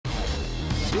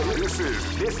This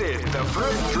is the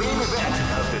first dream event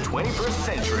of the 21st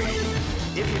century.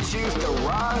 If you choose the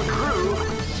wrong groove,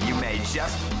 you may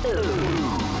just lose.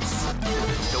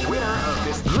 The winner of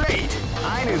this great,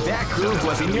 I knew that groove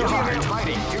was in your heart.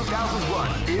 Fighting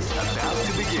 2001 is about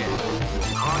to begin.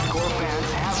 Hardcore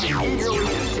fans have been eagerly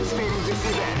anticipating this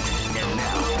event, and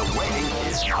now the waiting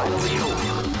is finally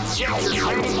over. Check your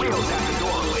training wheels at the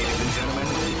door, ladies and gentlemen.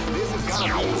 This is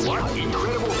gonna be one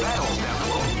incredible battle that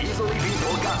won't easily be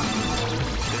forgotten.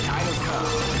 The time has come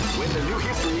when the new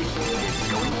history is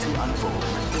going to unfold.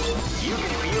 You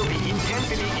can feel the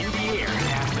intensity in the air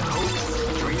as the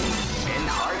hopes, dreams, and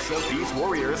hearts of these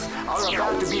warriors are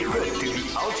about to be put to the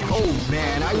ultimate. Oh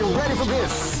man, are you ready for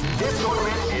this? This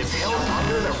tournament is held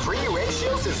under the free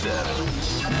ratio system.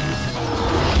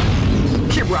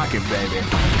 Keep rocking, baby.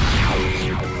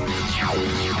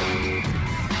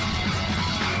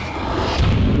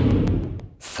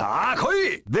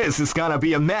 This is gonna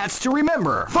be a match to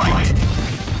remember. Fight!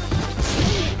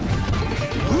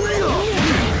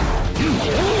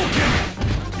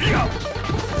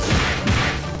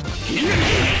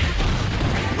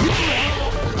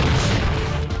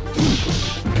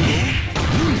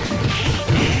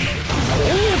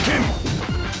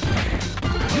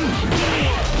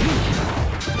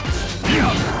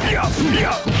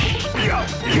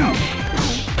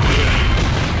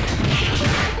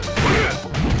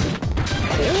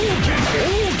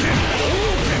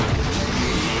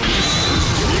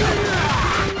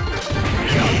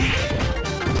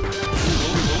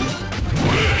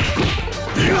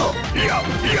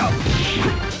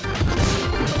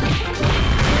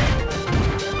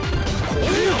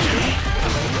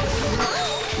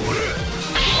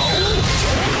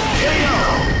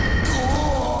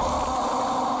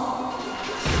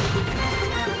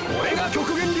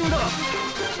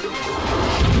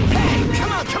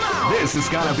 This is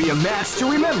gonna be a match to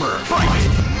remember. Fight!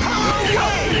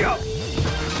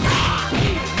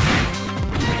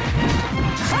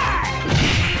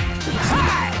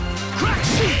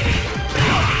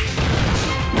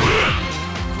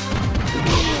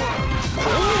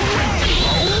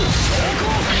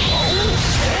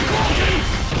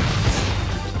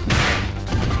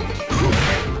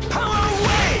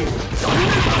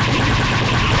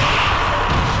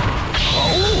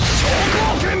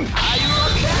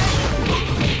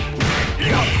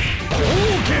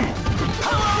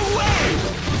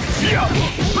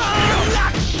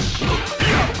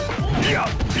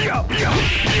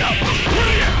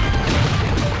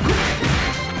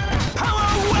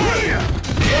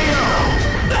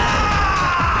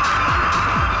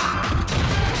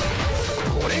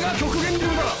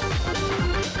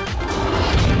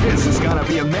 This is gonna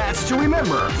be a match to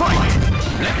remember. Fight!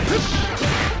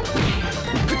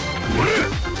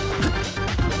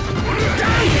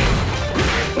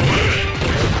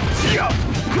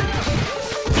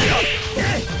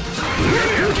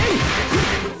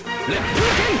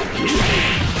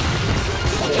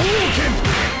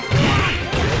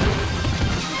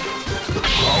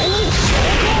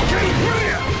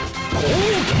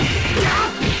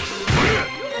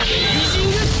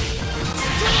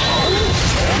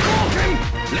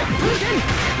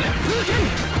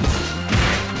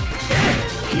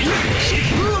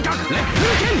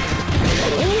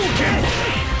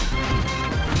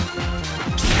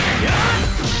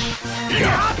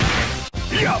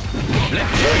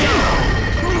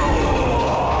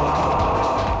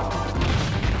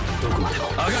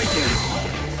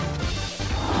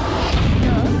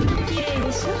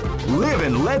 Live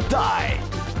and let die.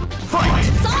 Fight!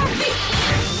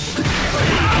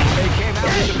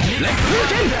 They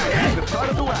came out with the part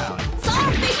of the round.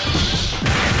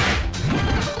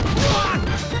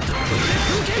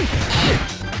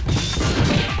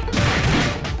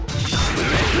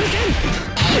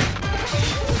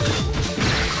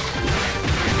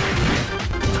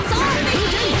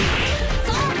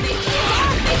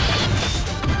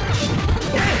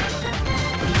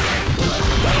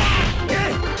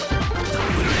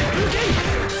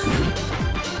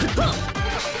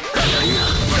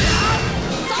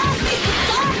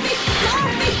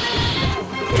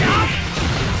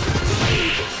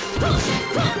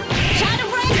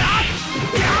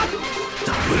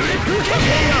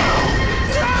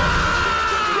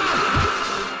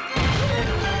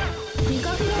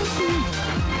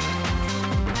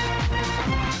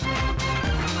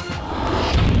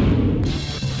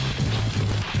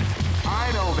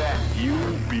 I know that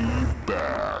you'll be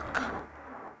back.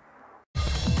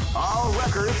 All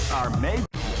records are made.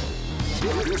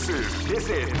 This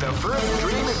is the first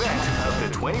dream event of the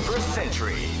 21st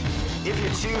century. If you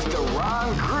choose the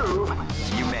wrong groove,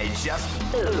 you may just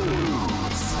lose.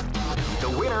 rounds. The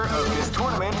winner of this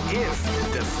tournament is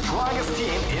the strongest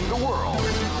team in the world.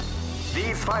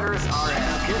 These fighters are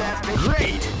as good as they...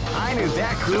 Great! I knew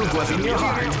that groove was in your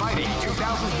heart. Fighting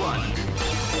 2001.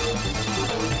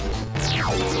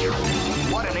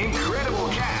 What an incredible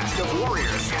cast of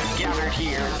warriors has gathered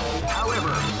here.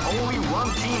 However, only one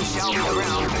team shall be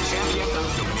crowned the champion of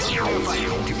the Millionaire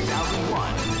Fighting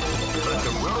 2001. But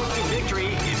the road to victory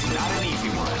is not an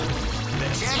easy one. The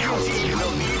champion team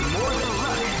will need more than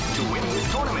luck to win this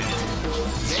tournament.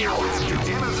 They will have to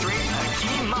demonstrate a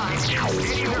keen mind and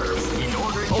steady nerves in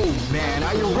order to... Oh man,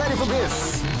 are you ready for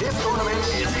this? This tournament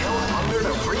is held under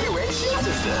the free ratio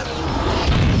system.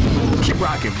 Keep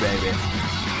rocking, baby.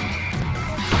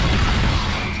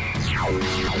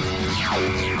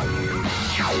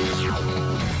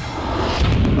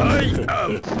 I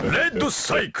am Red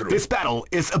Cyclone. This battle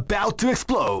is about to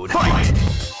explode. Fight!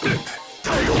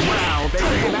 Wow, they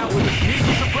came out with a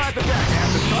sneaky surprise attack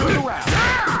at the start of the round.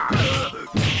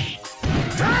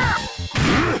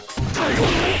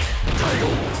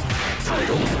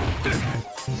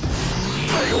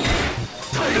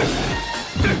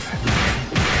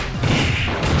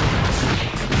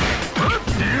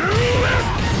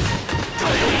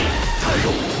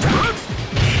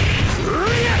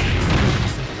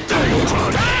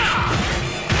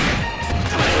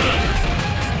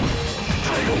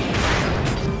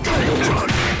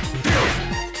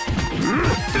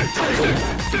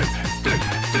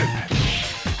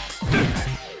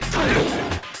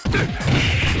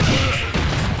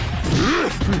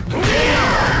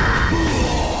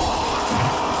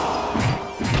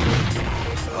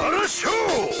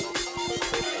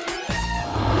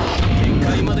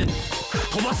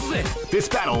 This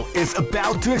battle is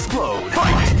about to explode.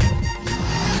 Fight!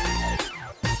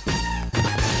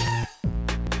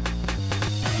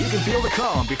 You can feel the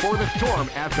calm before the storm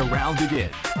as the round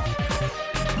begins.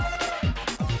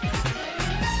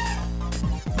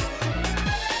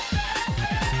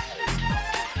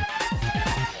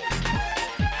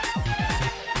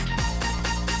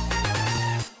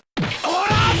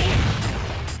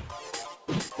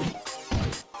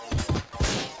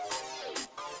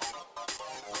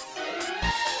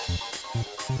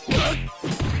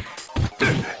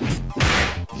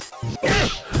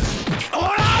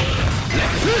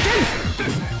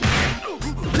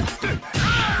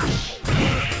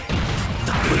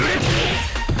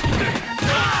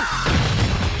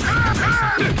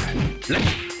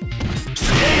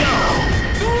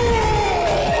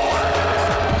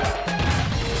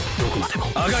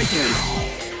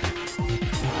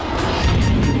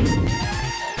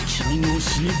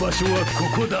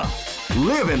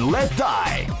 Live and let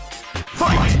die.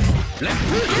 Fight!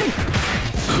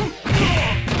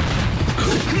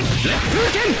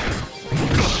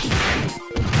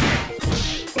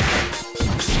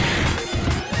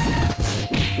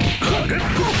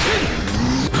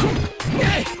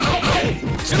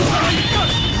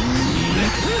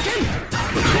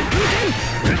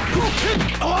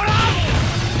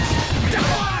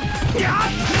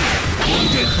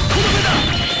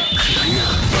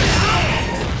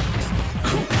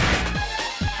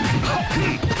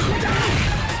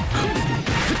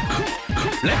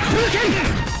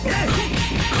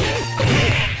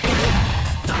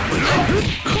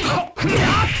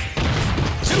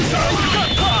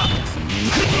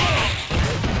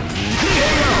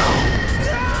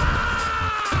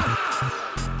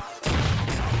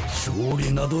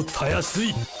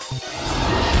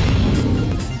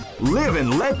 Live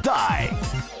and let die.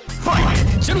 Fight!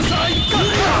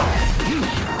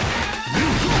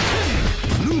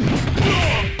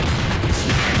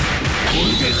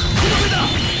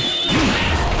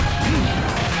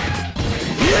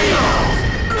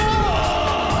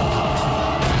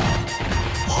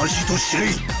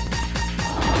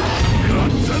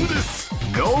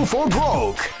 Go for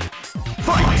broke.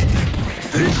 Fight!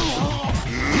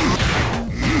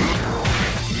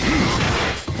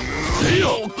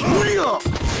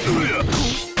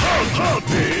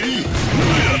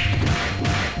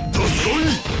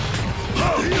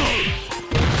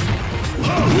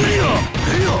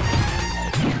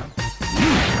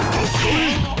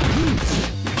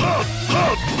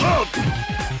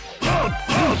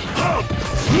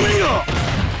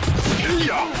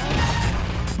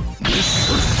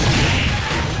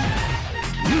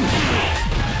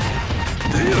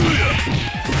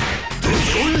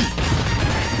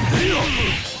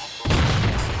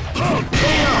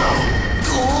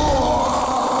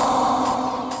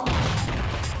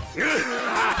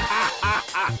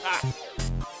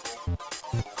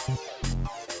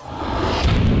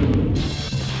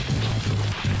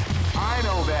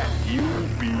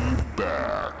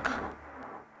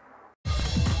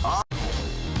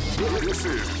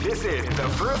 This is the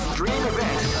first dream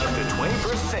event of the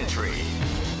 21st century.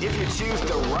 If you choose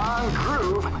the wrong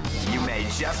groove, you may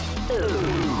just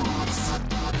lose.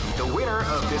 The winner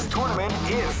of this tournament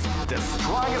is the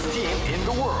strongest team in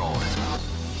the world.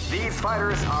 These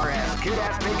fighters are as good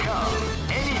as they come.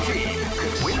 Any team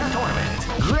could win the tournament.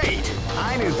 Great!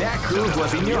 I knew that groove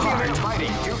was in your heart.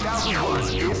 Fighting 2001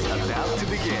 is about to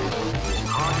begin.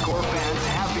 Hardcore fans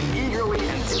have been eagerly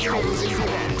anticipating this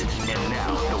event, and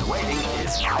now the waiting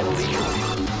is finally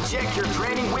over. Check your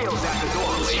training wheels at the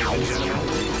door, ladies and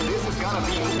gentlemen. This is gonna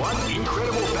be one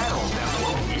incredible battle that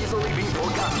won't easily be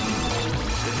forgotten.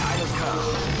 The time has come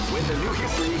when the new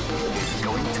history is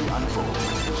going to unfold.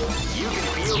 You can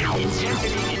feel the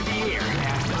intensity in the air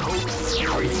as the hopes,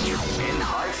 dreams, and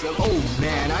hearts of... Oh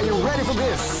man, are you ready for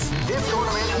this? This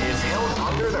tournament is held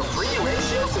under the free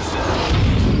ratio system.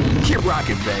 Keep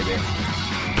rocking, baby.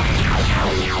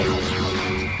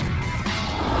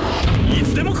 い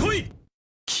つでも来い。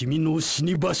君の死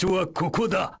に場所はここ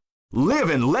だ。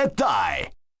Live and let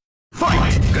die.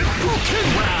 Fight!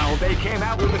 Wow, they came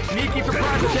out with a sneaky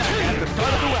surprise attack at the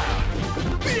start of the round.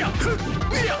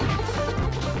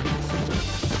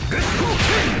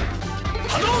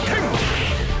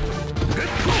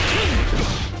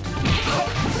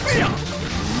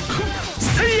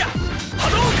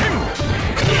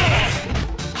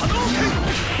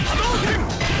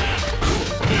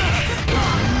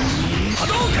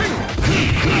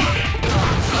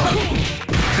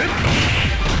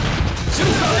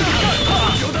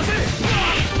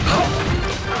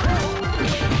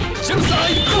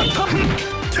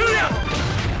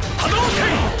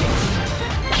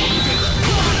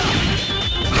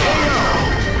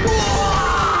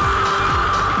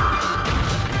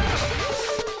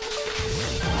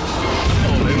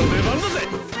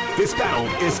 This battle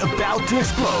is about to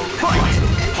explode. Fight!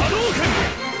 Hadouken!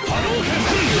 Hadouken!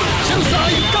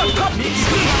 Shinsai Gata!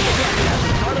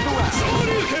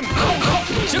 Shoryuken!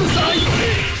 Shinsai!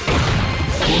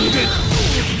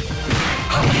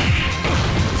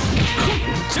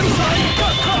 Shinsai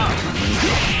Gata!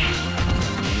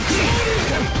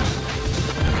 Shoryuken!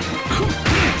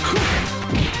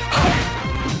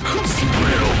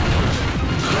 Sumero!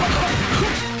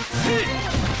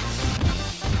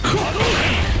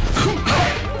 Hadouken!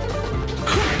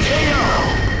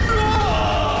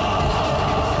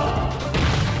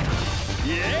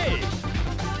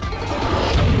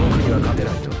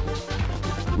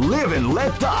 Live and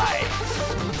let die.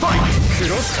 Fight!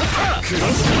 Cross kata!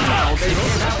 Cross kata! They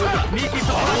came out with a sneaky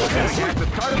surprise attack at the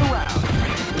start of the round.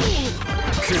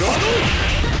 Cross!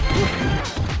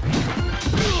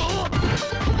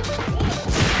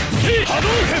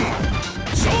 Hadouken!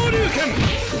 Shoryuken!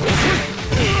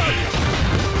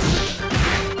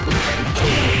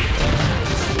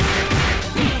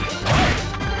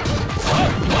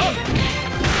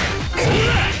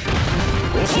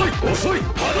 Osoi! Osoi!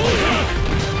 Hadouken!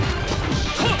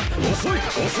 Osoi!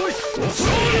 Osoi!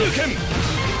 Shoryuken!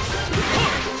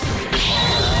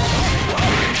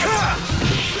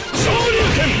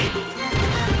 Shoryuken!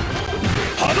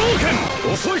 Hadouken!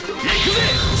 Osoi! Ikuze!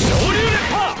 Shoryu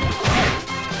Reppa!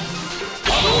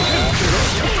 Hadouken!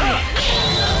 Cross kata!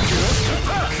 Cross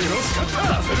kata! Cross kata!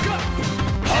 Saseruka!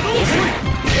 Hadouken!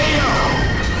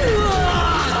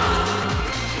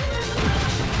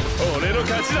 Ore no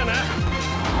kachi da na!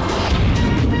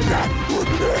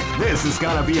 This is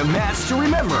gonna be a match to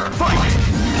remember. Fight!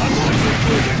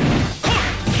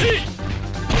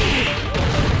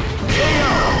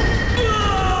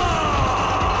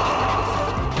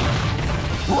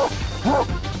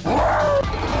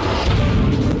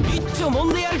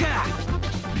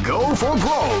 Go for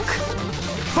broke.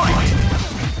 Fight!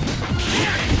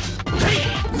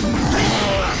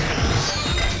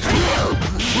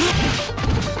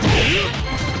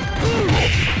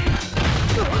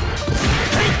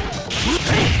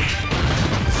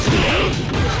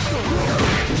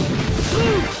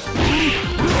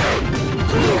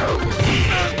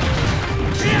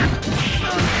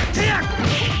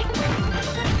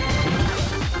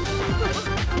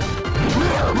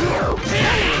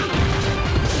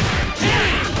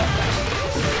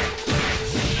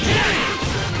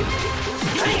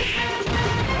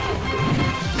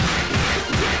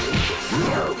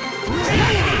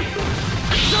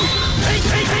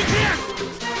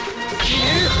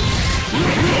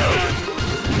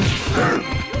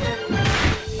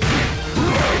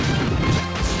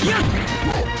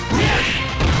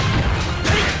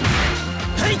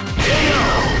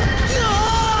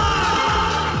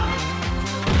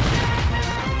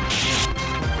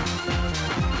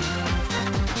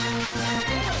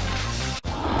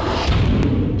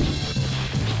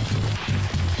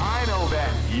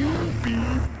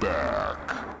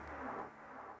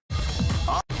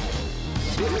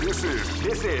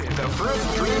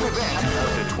 first dream event of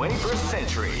the 21st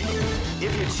century.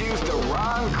 If you choose the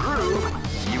wrong groove,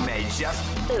 you may just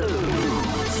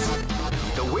lose.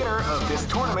 The winner of this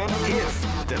tournament is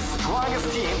the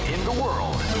strongest team in the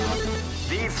world.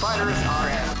 These fighters are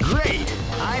as great.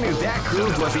 I knew that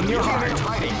groove was in your heart.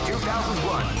 Fighting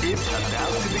 2001 is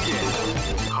about to begin.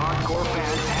 Hardcore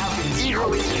fans have been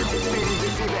eagerly anticipating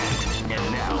this event, and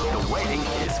now the waiting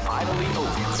is finally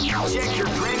over. Check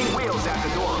your training wheels at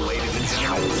the door, ladies and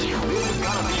gentlemen. This is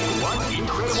gonna be one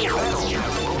incredible battle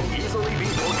that won't easily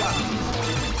be forgotten.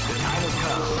 The time has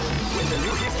come when the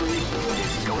new history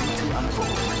is going to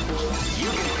unfold.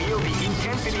 You can feel the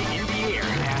intensity in the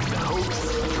air as the hopes,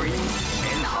 dreams,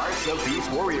 and hearts of these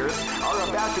warriors are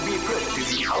about to be put to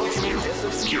the ultimate test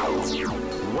of skill.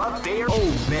 What they're...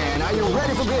 Oh man, are you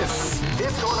ready for this?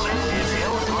 This tournament is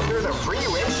held under the free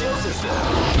ratio system.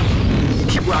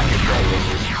 Keep rocking, baby.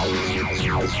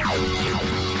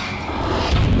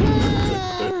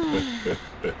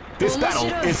 This battle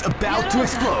is about to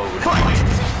explode. Fight!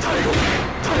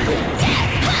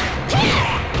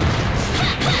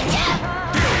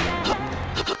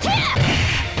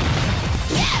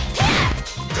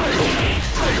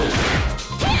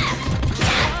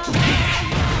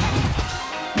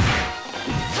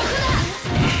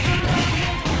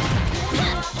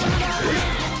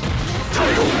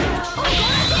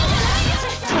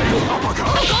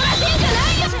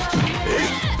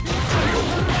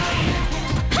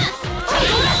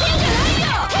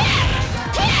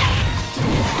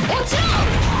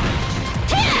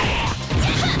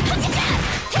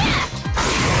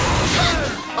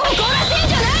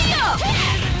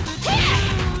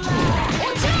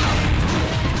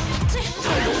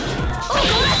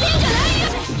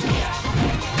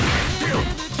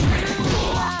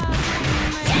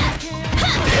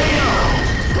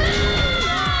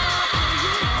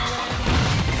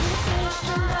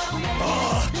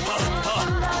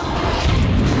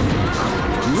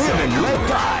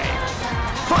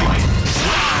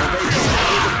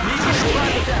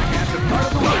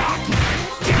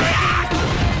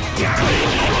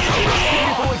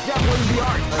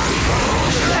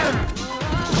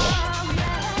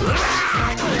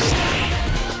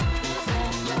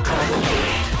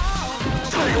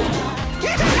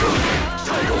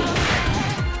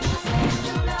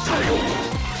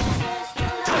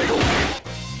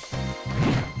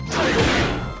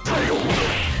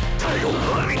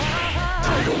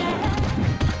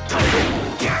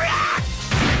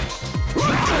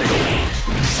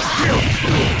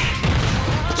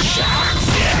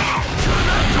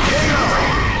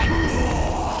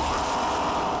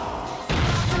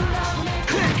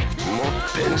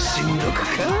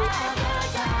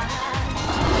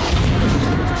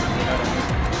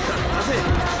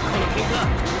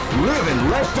 Live and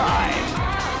let die.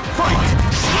 Fight!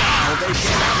 Well, they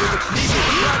came out with a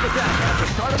sneaky surprise attack at the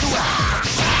start of the round.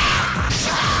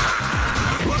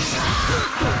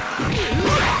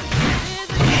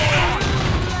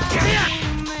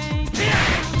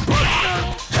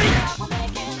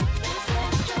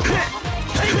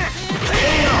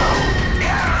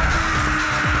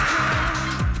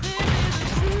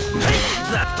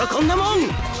ざっとこんなもん。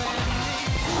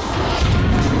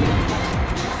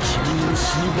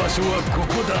死に場所はこ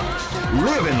こだ。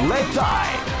 Live and let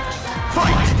die.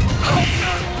 Fight!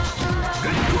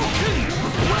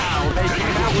 Wow, they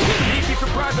came out with a sneaky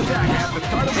surprise attack at the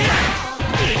start of the round.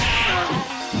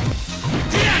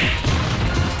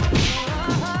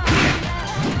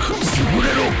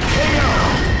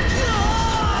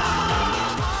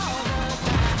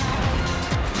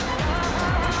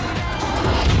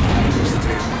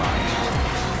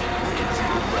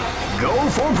 Go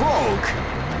for broke.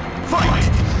 Fight!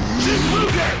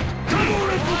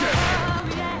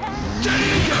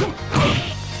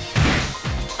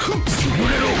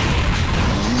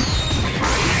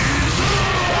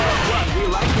 What we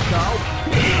like to call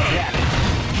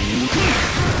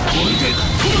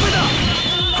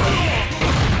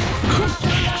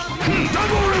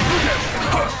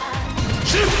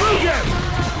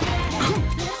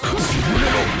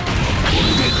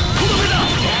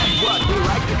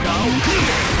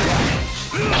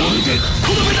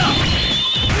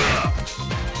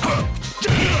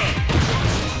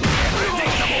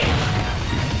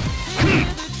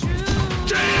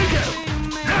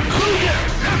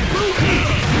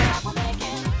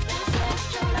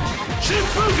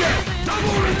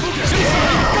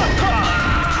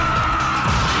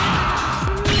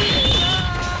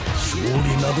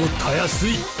たやす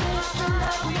い。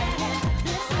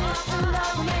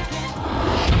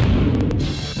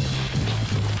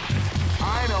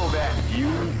I know that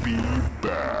you'll be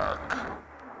back.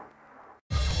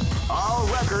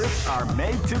 are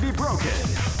made to be broken.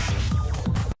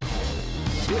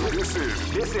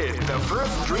 This is the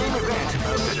first dream event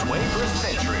of the 21st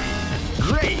century.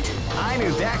 Great! I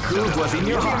knew that groove was in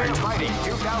your heart. Fighting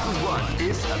 2001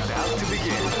 is about to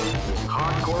begin.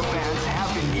 Hardcore fans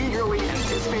have been eagerly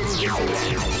anticipating this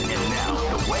event, and now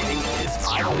the waiting is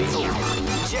finally over.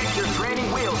 Check your training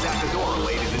wheels at the door,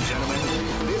 ladies and gentlemen.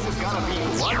 This is gonna be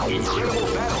one incredible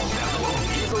battle that won't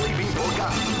easily be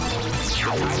forgotten. The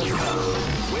time has come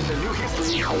when the new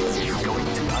history is going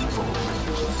to unfold.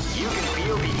 You can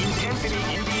feel the intensity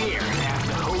in the air as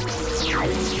the hopes,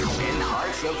 dreams, and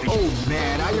hearts of the... Oh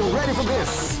man, are you ready for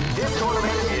this? This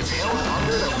tournament is held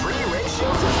under the free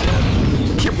ratio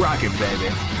system. Keep rocking, baby.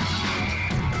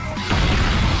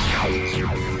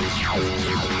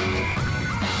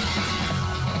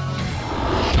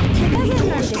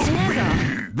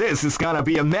 This is gonna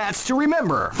be a match to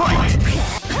remember. Fight!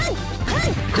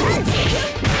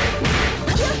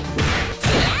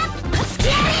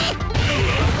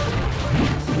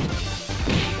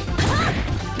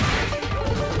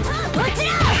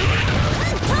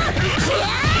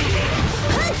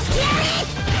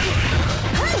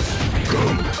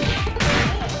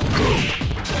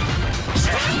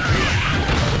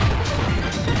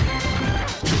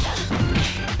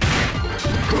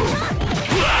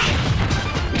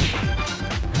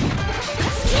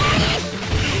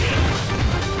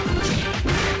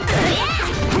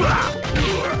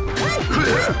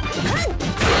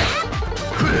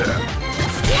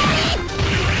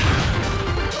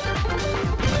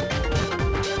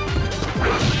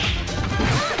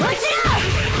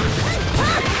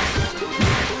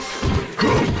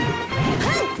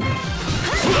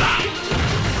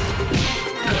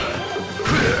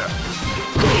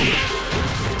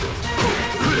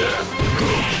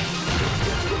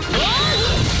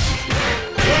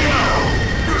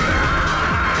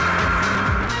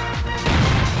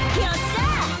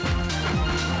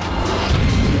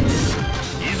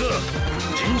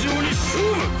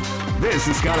 This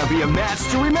is gonna be a match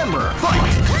to remember. Fight!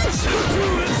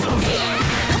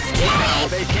 Wow,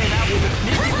 they came out with a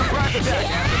sneaky surprise attack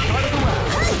at the start of the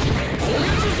round.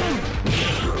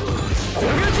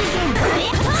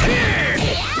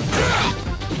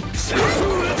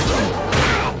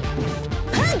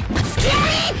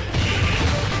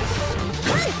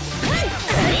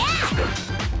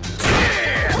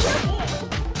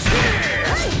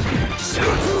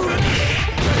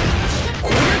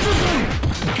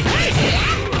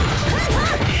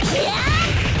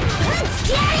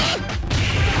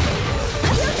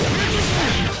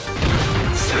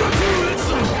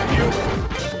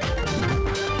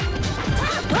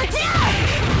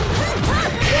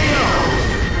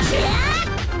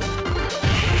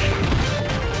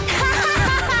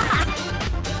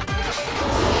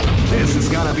 This is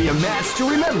gonna be a match to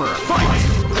remember. Fight!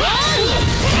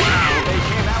 Wow, they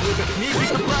came out with a sneaky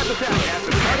surprise attack at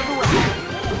the start of the round.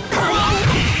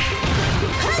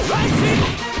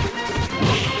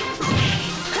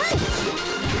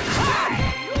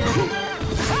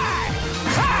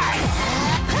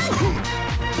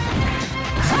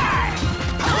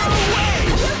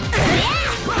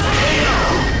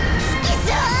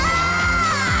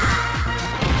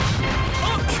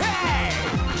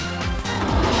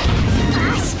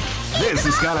 This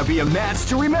is gonna be a match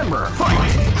to remember.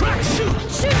 Fight! Crack! Shoot!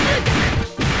 Shoot!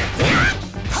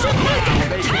 Wow,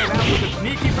 they came out with a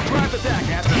sneaky surprise attack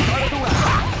at the start of the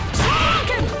round.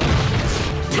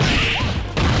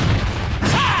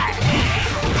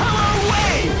 Power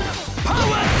wave!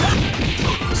 Power!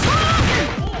 Power wave!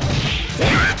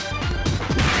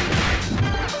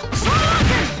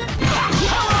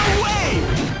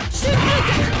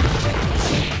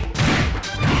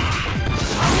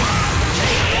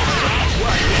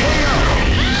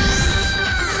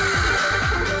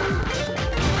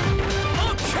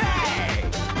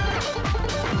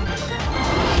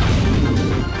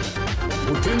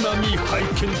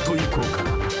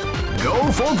 Go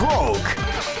for broke!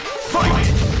 Fight!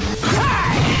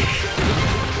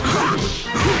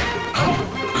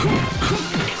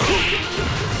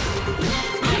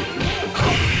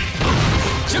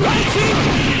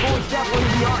 People is definitely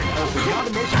the art of the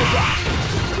automation of that.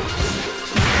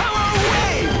 Power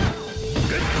wave!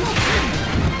 Good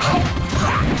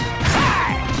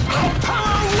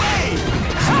power wave!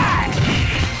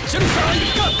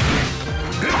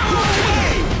 Power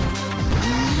wave!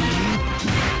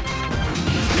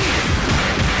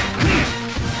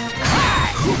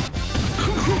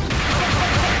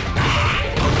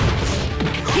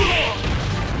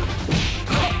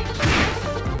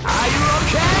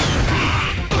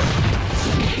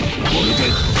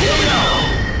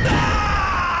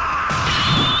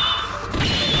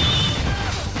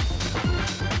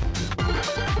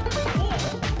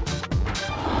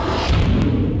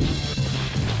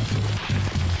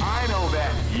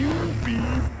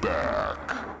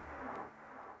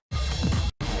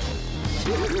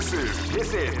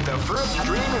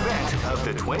 of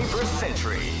the 21st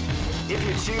century. If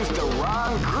you choose the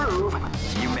wrong groove,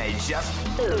 you may just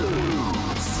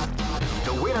lose.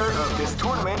 The winner of this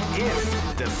tournament is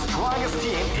the strongest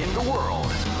team in the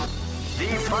world.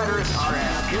 These fighters are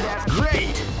as good as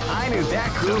great. I knew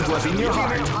that groove was in your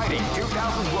heart. Fighting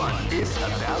 2001 is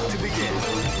about to begin.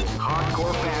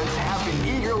 Hardcore fans have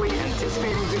been eagerly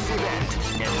anticipating this event,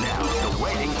 and now the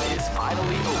waiting is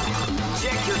finally over.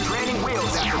 Check your training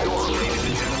wheels at the door, ladies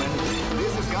and gentlemen.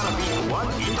 This is gonna be one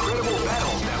incredible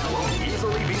battle that won't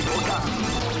easily be forgotten.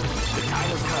 The time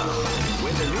has come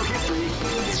when the new history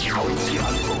is going to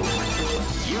unfold.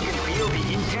 You can feel the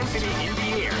intensity in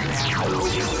the air as the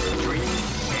hopes, dreams,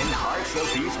 and hearts of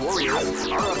these warriors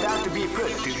are about to be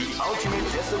put to the ultimate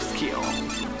test of skill.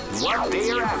 What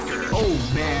they are after. Oh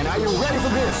man, are you ready for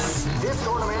this? This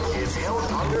tournament is held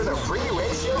under the free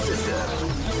ratio system.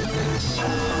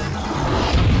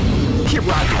 Keep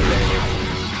rocking, baby.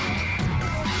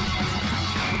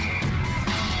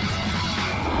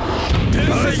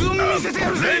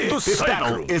 This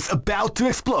battle is about to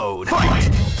explode. Fight!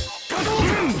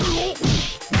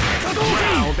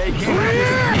 Wow, they can't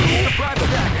have this surprise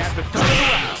attack at the start of the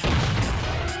round.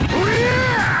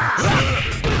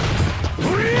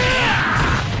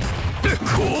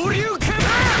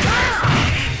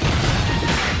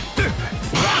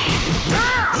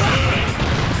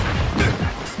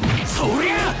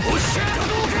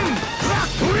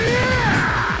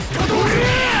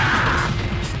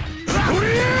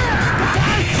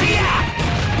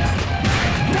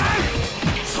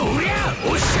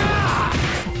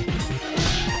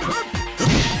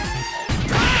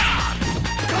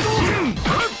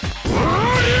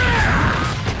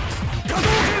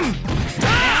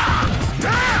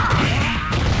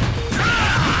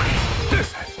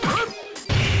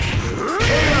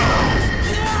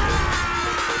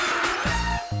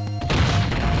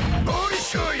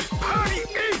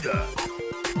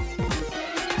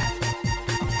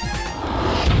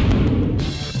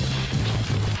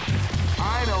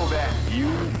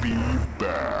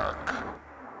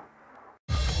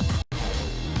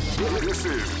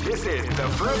 This is the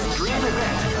first dream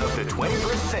event of the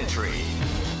 21st century.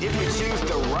 If you choose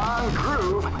the wrong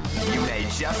groove, you may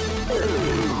just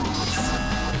lose.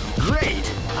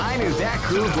 Great! I knew that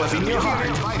groove was in your heart.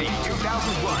 Fighting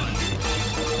 2001.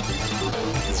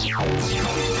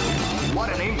 What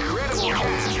an incredible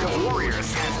cast of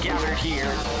warriors has gathered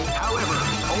here. However,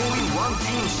 only one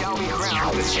team shall be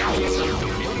crowned the champion of the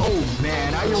million. Oh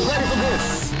man, are you ready for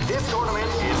this? This tournament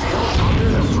is held under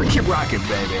the free. Keep rocking,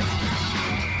 baby.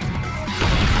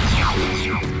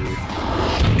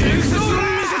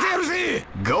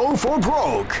 Go for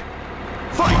broke.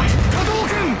 Fight!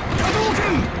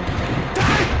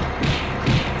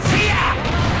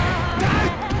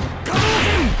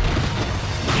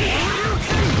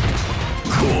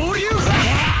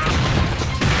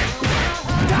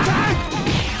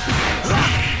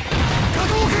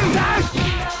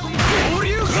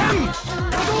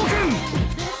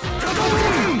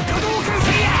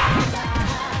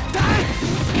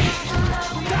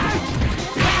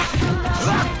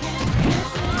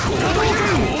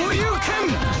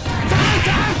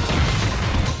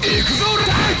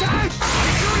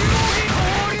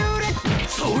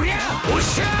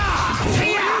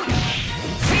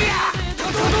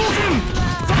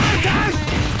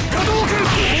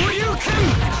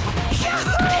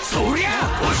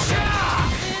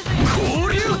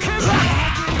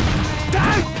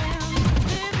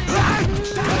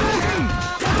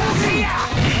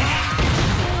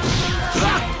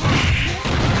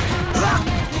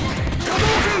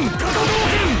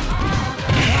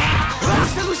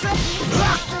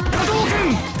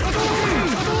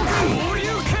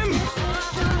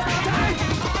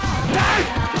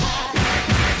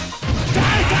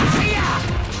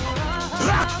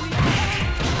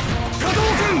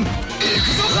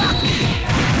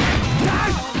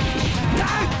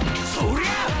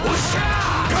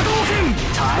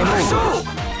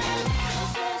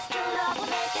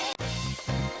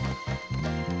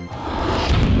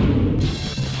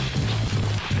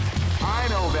 I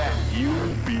know that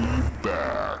you'll be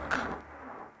back.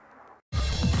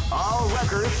 All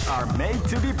records are made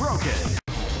to be broken.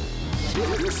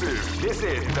 This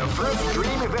is the first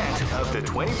dream event of the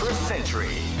 21st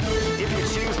century. If you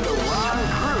choose the wrong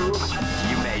groove,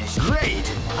 you may. Great!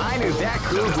 I knew that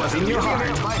groove was in your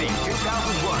heart. Fighting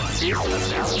 2001 is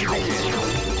about to begin.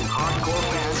 Hardcore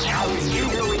fans have been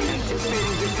eagerly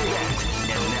anticipating this event,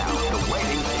 and now the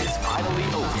waiting is finally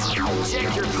over. Check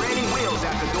your training wheels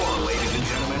at the door, ladies and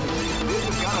gentlemen. This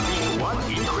is gonna be one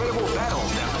incredible battle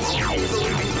that won't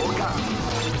easily be forgotten.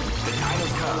 The time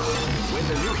has come when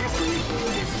the new history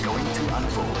is going to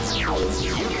rivals. You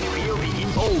can feel the...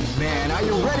 Oh man, are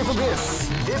you ready for this?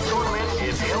 This tournament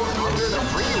is held under the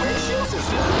free ratio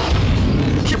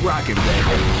system. Keep rocking, baby.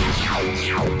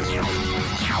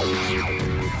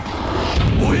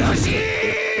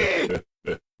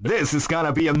 This is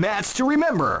gonna be a match to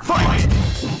remember. Fight!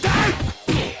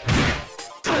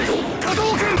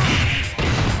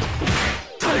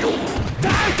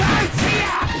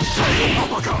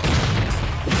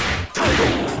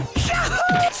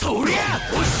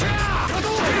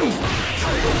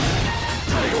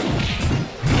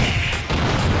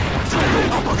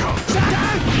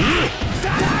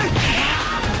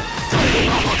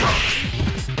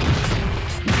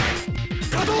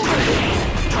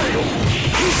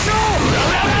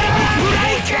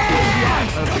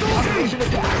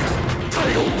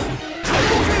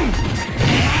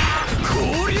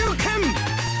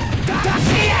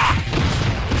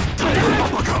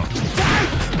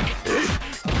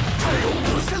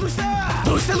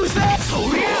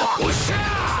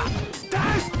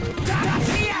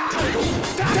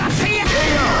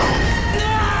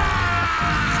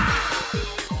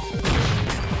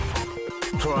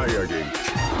 Try again.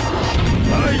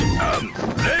 I am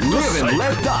Live and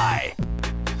let die.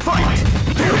 Fight!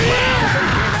 They came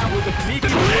out with a sneaky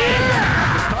at the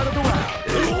start of the round.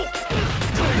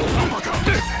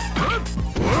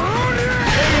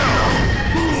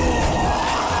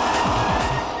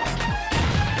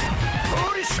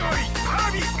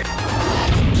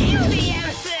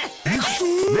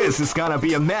 This is gonna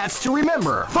be a match to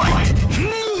remember. Fight!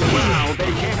 Wow,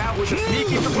 they came out with a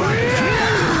sneaky surprise at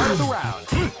the start of the round.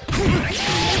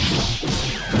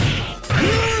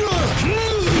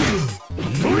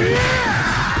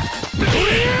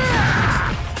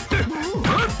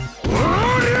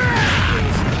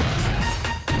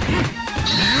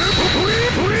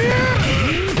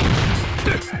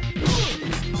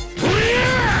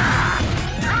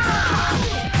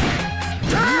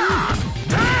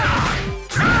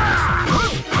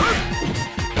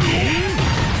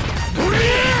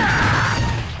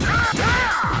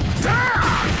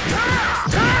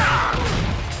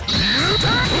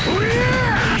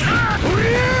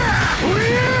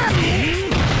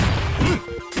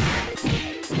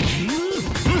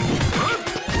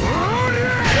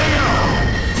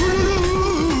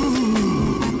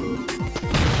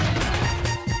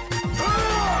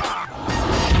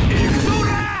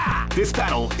 This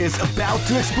battle is about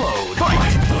to explode.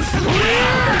 Fight!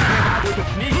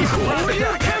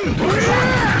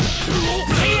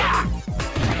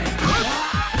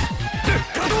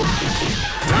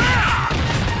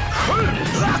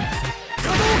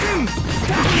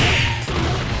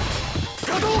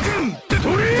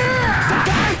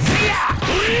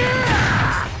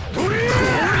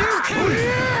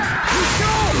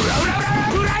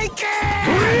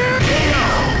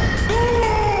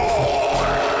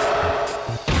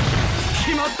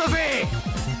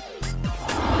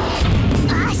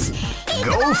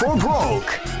 Go for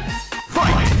broke!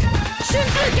 Fight!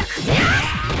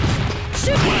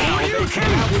 Wow, they came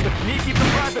out with a sneaky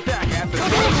surprise attack after the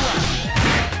round.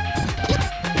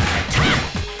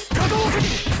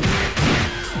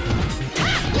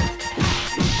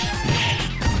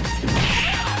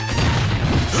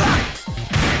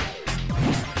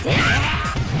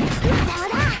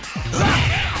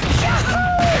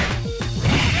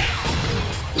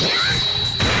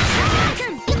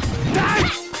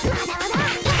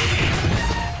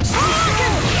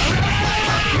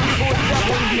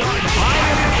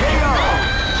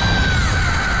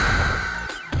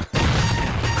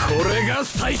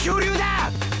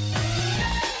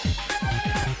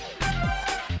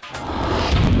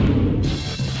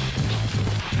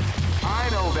 I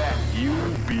know that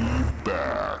you'll be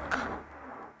back.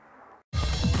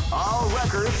 All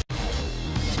records.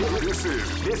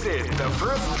 This is the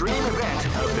first dream event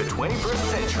of the 21st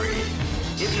century.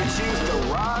 If you choose the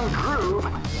wrong groove,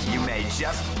 you may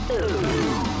just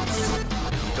lose.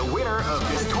 The winner of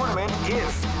this tournament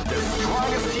is the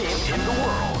strongest team in the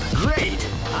world. Great!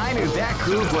 I knew that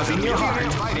groove was in your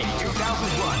heart. Fighting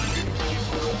 2001.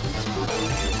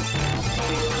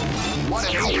 What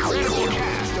an incredible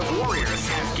cast of warriors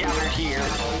has gathered here.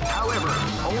 However,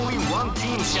 only one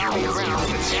team shall be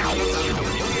crowned the champions of the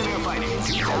Millionaire Fighting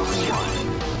 2001.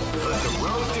 But the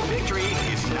road to victory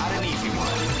is not an easy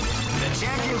one. The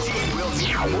champion team will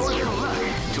need more than luck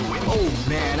to win. Oh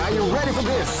man, are you ready for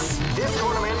this? This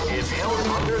tournament is held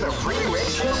under the free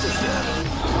ratio system.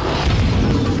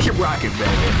 Keep rocking,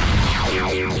 baby.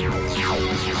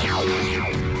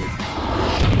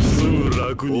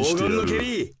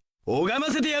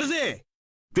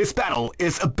 This battle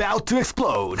is about to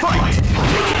explode. Fight!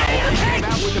 Came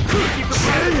out with the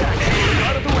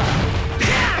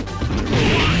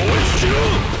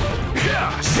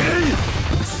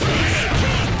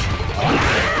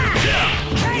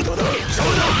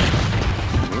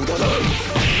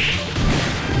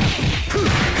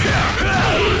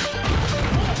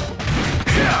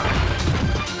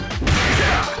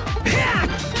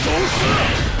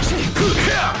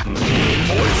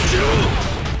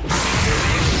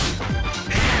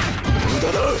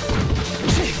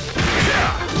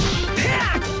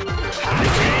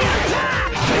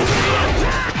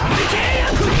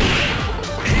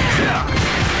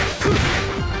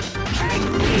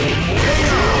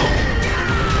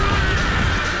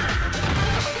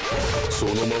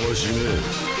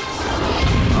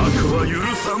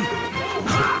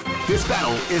This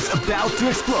battle is about to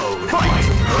explode. Fight!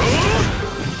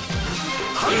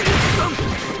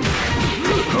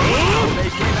 They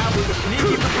came out with a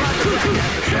sneaky surprise attack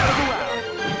at the start of the round.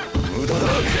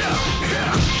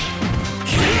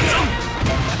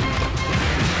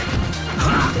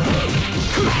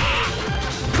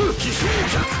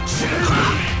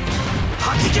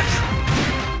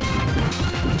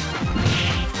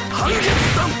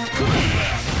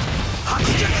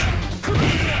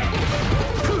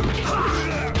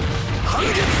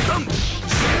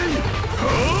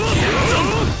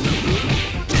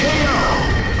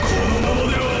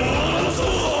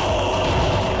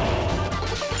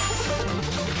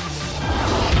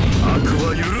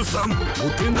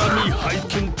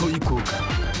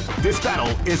 This battle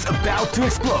is about to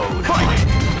explode. Fight!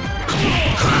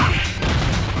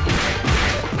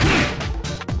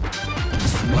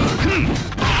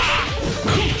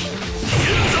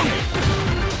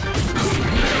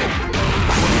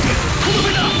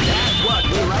 That's what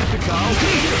we like to call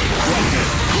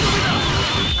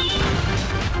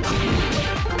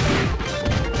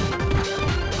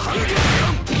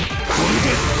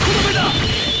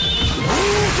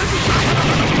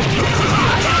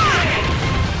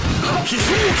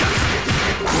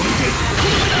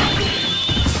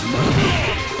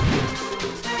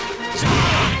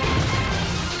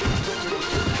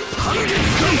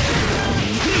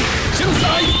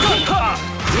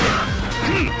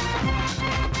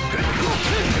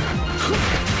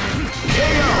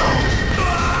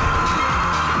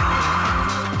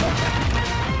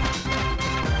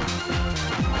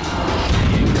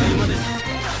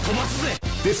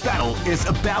This battle is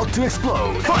about to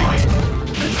explode. Fight!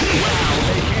 Wow,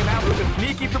 they came out with a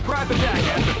sneaky surprise attack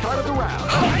at the start of the round.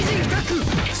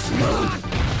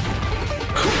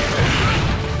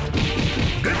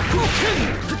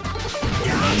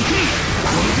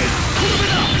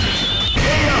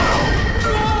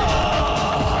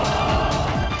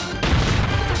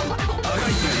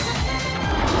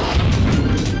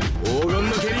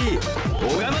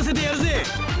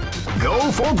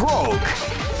 Go for broke.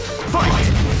 Fight!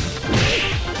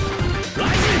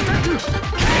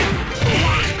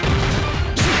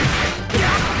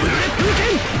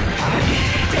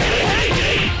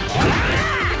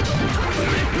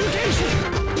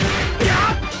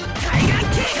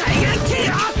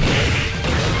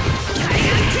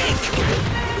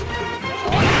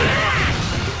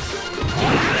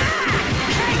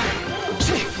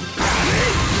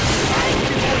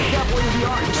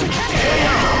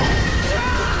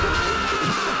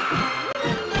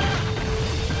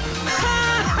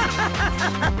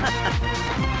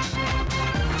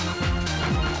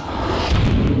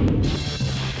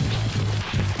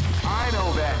 I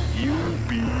know that you'll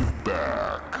be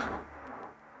back.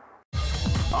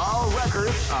 All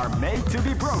records are made to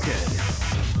be broken.